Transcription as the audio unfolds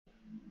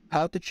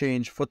How to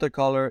change footer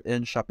color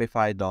in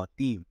Shopify Dawn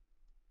theme.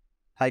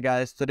 Hi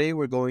guys, today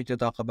we're going to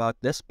talk about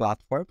this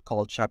platform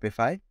called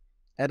Shopify.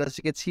 And as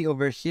you can see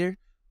over here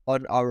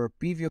on our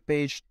preview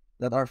page,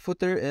 that our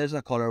footer is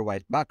a color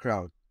white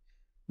background.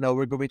 Now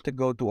we're going to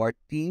go to our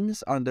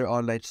themes under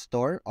online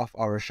store of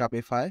our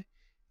Shopify.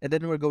 And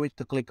then we're going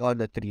to click on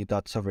the three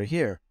dots over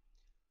here.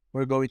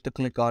 We're going to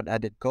click on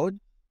edit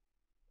code.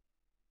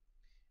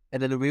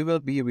 And then we will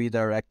be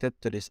redirected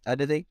to this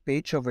editing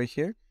page over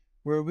here,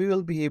 where we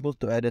will be able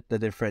to edit the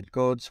different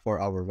codes for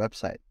our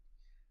website.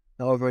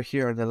 Now over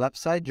here on the left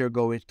side, you're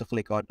going to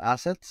click on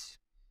Assets,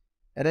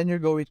 and then you're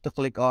going to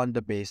click on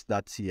the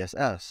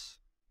base.css.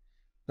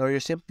 Now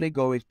you're simply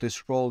going to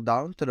scroll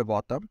down to the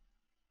bottom,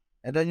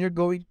 and then you're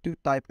going to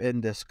type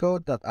in this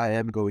code that I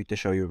am going to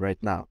show you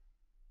right now.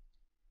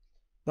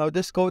 Now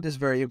this code is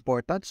very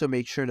important, so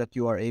make sure that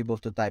you are able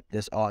to type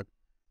this on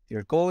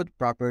your code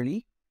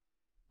properly.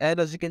 And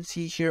as you can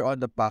see here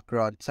on the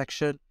background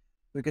section,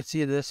 we can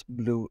see this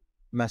blue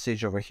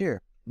message over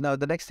here. Now,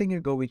 the next thing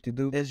you're going to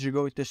do is you're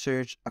going to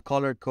search a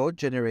color code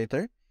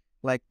generator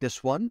like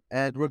this one,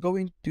 and we're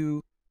going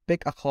to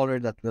pick a color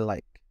that we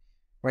like.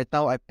 Right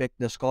now, I picked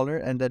this color,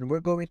 and then we're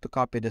going to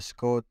copy this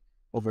code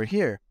over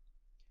here.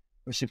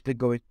 We're simply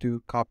going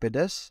to copy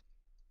this,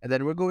 and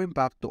then we're going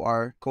back to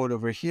our code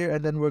over here,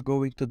 and then we're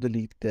going to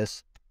delete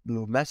this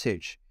blue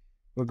message.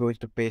 We're going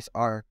to paste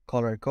our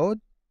color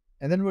code,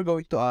 and then we're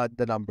going to add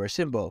the number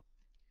symbol.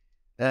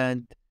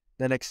 And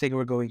the next thing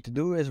we're going to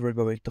do is we're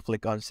going to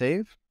click on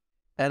save.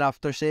 And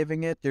after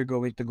saving it, you're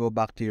going to go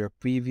back to your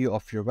preview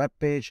of your web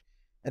page,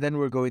 and then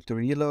we're going to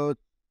reload.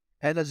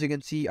 And as you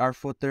can see, our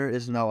footer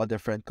is now a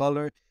different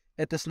color.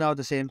 It is now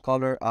the same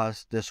color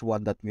as this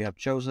one that we have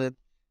chosen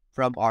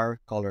from our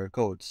color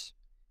codes.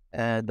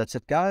 And that's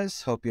it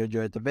guys. Hope you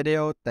enjoyed the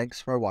video.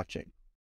 Thanks for watching.